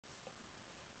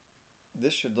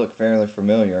This should look fairly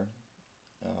familiar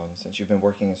since you've been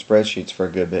working in spreadsheets for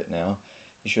a good bit now.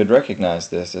 You should recognize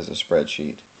this as a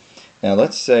spreadsheet. Now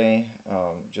let's say,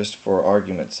 just for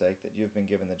argument's sake, that you've been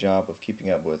given the job of keeping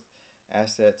up with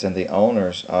assets and the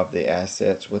owners of the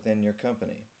assets within your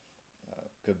company.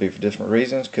 Could be for different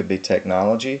reasons, could be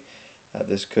technology.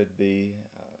 This could be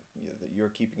that you're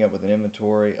keeping up with an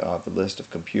inventory of the list of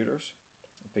computers,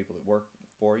 people that work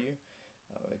for you.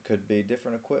 It could be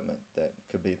different equipment that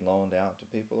could be loaned out to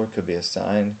people or could be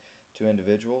assigned to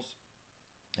individuals,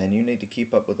 and you need to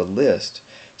keep up with a list.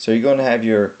 So you're going to have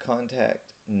your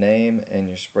contact name and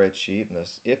your spreadsheet. And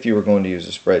this, if you were going to use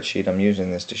a spreadsheet, I'm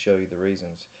using this to show you the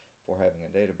reasons for having a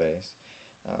database.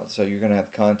 So you're going to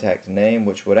have the contact name,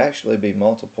 which would actually be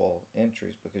multiple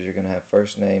entries because you're going to have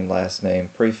first name, last name,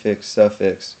 prefix,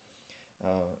 suffix,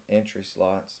 entry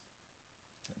slots.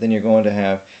 Then you're going to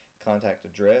have contact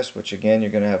address, which again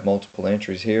you're going to have multiple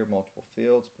entries here, multiple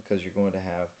fields, because you're going to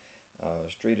have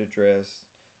street address,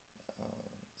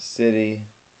 city,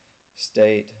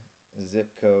 state,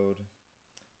 zip code,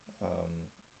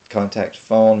 contact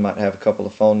phone, might have a couple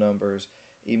of phone numbers,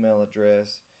 email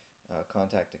address,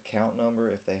 contact account number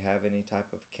if they have any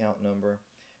type of account number.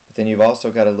 But then you've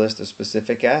also got a list of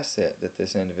specific asset that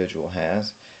this individual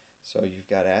has. So you've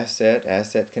got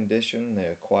asset condition,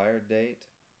 the acquired date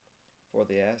for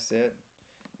the asset.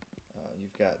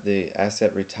 You've got the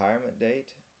asset retirement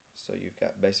date. So you've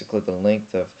got basically the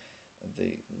length of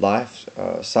the life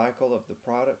cycle of the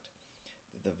product,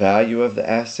 the value of the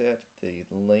asset, the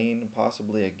lien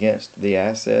possibly against the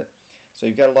asset. So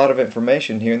you've got a lot of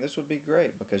information here, and this would be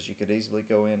great because you could easily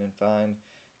go in and find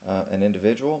an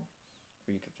individual,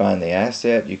 or you could find the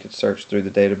asset, you could search through the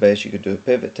database, you could do a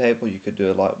pivot table, you could do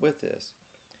a lot with this.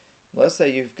 Let's say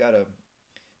you've got a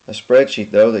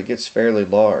spreadsheet though that gets fairly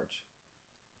large.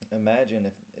 Imagine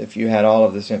if you had all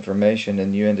of this information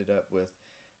and you ended up with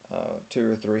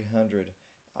 200 or 300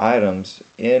 items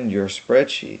in your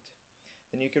spreadsheet.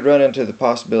 Then you could run into the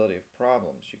possibility of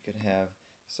problems. You could have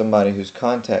somebody whose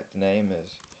contact name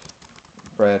is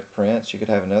Brad Prince. You could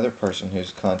have another person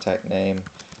whose contact name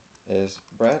is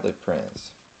Bradley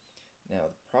Prince. Now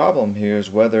the problem here is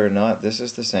whether or not this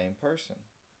is the same person.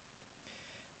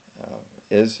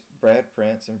 Is Brad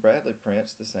Prince and Bradley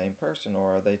Prince the same person,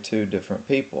 or are they two different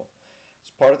people? It's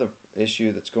part of the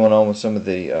issue that's going on with some of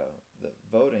the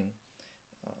voting,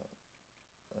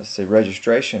 let's see,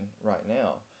 registration right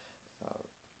now.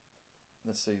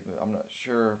 Let's see, I'm not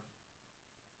sure.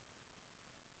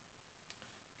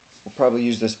 We'll probably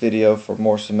use this video for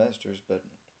more semesters, but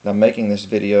I'm making this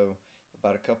video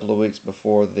about a couple of weeks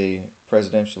before the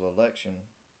presidential election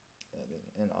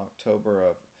in October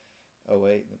of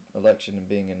 2008, the election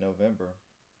being in November.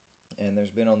 And there's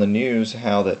been on the news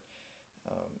how that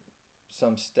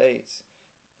some states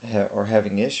are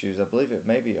having issues. I believe it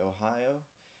may be Ohio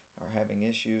are having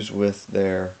issues with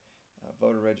their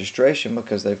voter registration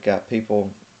because they've got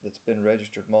people that's been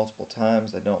registered multiple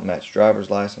times. They don't match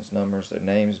driver's license numbers, their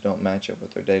names don't match up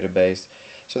with their database,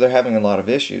 so they're having a lot of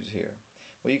issues here.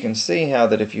 Well, you can see how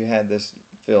that if you had this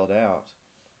filled out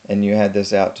and you had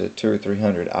this out to 200 or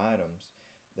 300 items,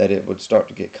 that it would start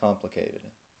to get complicated.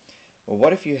 Well,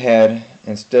 what if you had,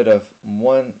 instead of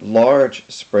one large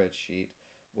spreadsheet,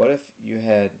 what if you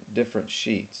had different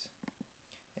sheets?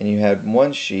 And you had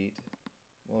one sheet,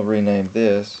 we'll rename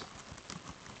this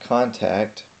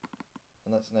contact,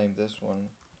 and let's name this one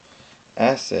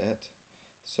asset.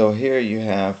 So here you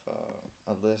have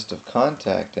a list of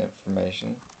contact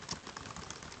information,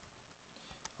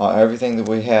 everything that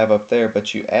we have up there,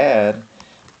 but you add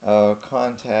a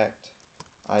contact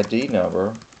ID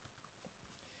number,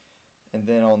 and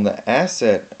then on the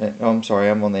asset, I'm sorry,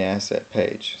 I'm on the asset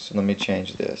page, so let me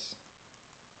change this.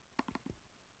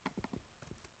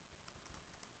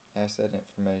 Asset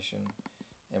information,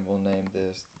 and we'll name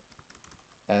this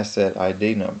asset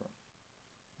ID number.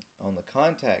 On the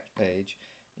contact page,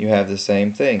 you have the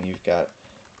same thing. You've got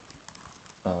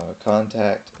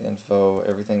contact info,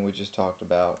 everything we just talked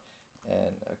about,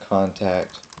 and a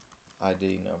contact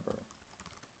ID number.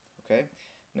 Okay?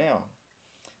 Now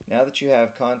that you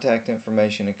have contact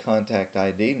information and contact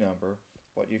ID number,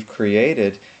 what you've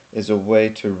created is a way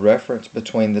to reference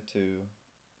between the two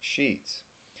sheets.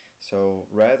 So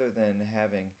rather than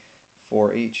having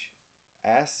for each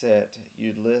asset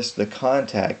you list the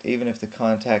contact, even if the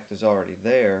contact is already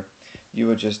there, you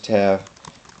would just have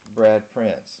Brad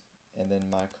Prince, and then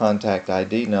my contact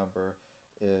ID number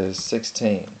is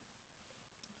 16.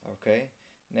 Okay?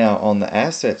 Now on the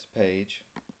assets page,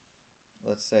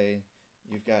 let's say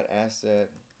you've got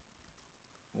asset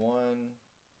 1,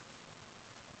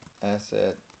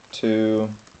 asset 2,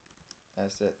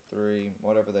 asset 3,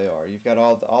 whatever they are. You've got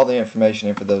all the information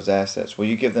in for those assets. Well,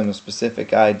 you give them a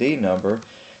specific ID number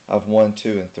of 1,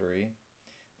 2, and 3,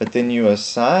 but then you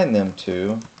assign them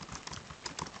to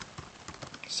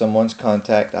someone's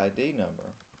contact ID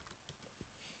number.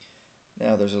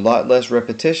 Now there's a lot less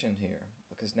repetition here,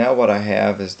 because now what I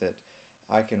have is that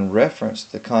I can reference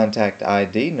the contact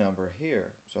ID number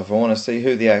here. So if I want to see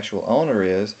who the actual owner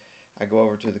is, I go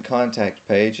over to the contact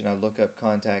page and I look up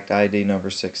contact ID number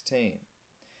 16.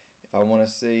 If I want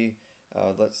to see,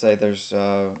 let's say there's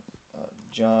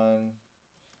John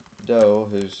Doe,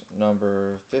 who's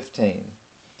number 15,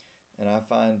 and I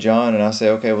find John and I say,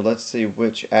 okay, well, let's see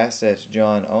which assets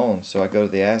John owns. So I go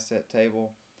to the asset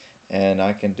table and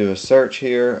I can do a search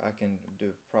here. I can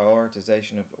do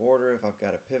prioritization of order. If I've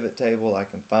got a pivot table, I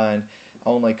can find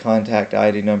only contact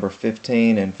ID number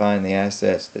 15 and find the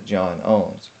assets that John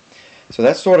owns. So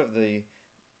that's sort of the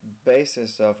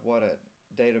basis of what a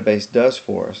database does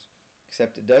for us,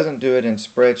 except it doesn't do it in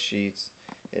spreadsheets.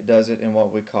 It does it in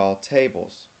what we call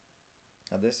tables.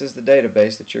 Now this is the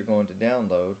database that you're going to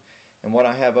download, and what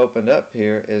I have opened up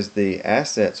here is the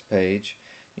assets page.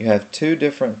 You have two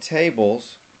different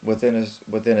tables within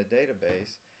a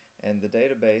database, and the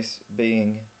database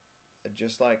being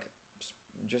just like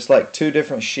two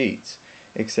different sheets,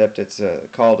 except it's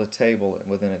called a table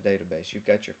within a database. You've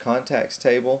got your contacts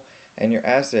table and your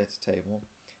assets table,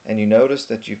 and you notice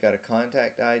that you've got a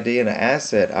contact ID and an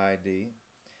asset ID.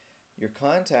 Your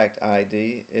contact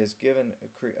ID is given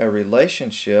a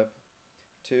relationship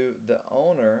to the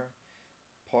owner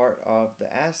part of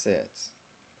the assets.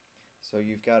 So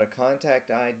you've got a contact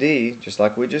ID, just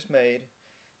like we just made,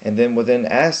 and then within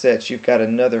assets you've got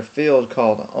another field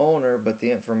called owner, but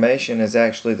the information is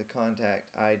actually the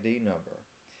contact ID number.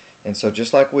 And so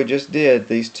just like we just did,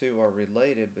 these two are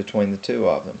related between the two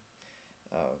of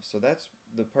them. So that's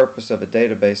the purpose of a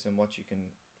database, and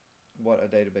what a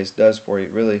database does for you.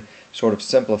 It really sort of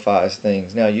simplifies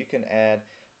things. Now you can add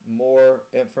more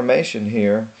information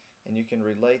here, and you can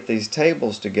relate these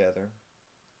tables together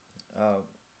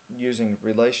using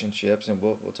relationships, and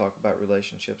we'll talk about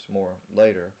relationships more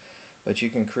later. But you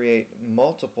can create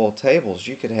multiple tables.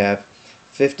 You could have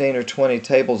 15 or 20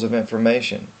 tables of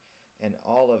information, and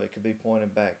all of it could be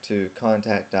pointed back to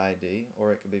contact ID,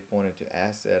 or it could be pointed to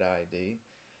asset ID.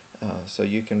 So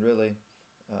you can really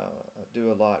do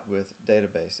a lot with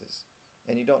databases,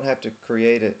 and you don't have to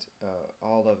create it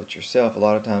all of it yourself. A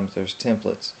lot of times there's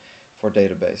templates for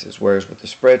databases, whereas with the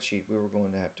spreadsheet we were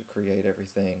going to have to create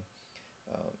everything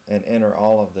and enter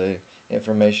all of the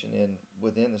information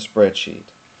within the spreadsheet.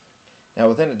 Now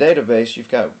within a database you've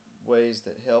got ways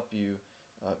that help you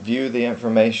view the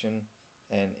information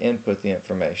and input the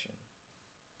information.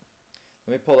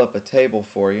 Let me pull up a table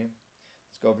for you.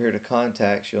 Let's go over here to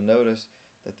contacts. You'll notice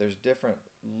that there's different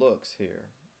looks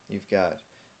here. You've got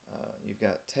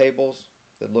tables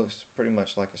that looks pretty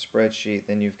much like a spreadsheet.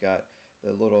 Then you've got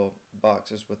the little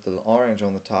boxes with the orange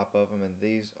on the top of them, and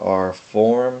these are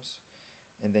forms.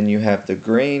 And then you have the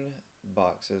green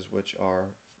boxes, which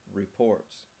are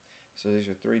reports. So these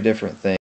are three different things.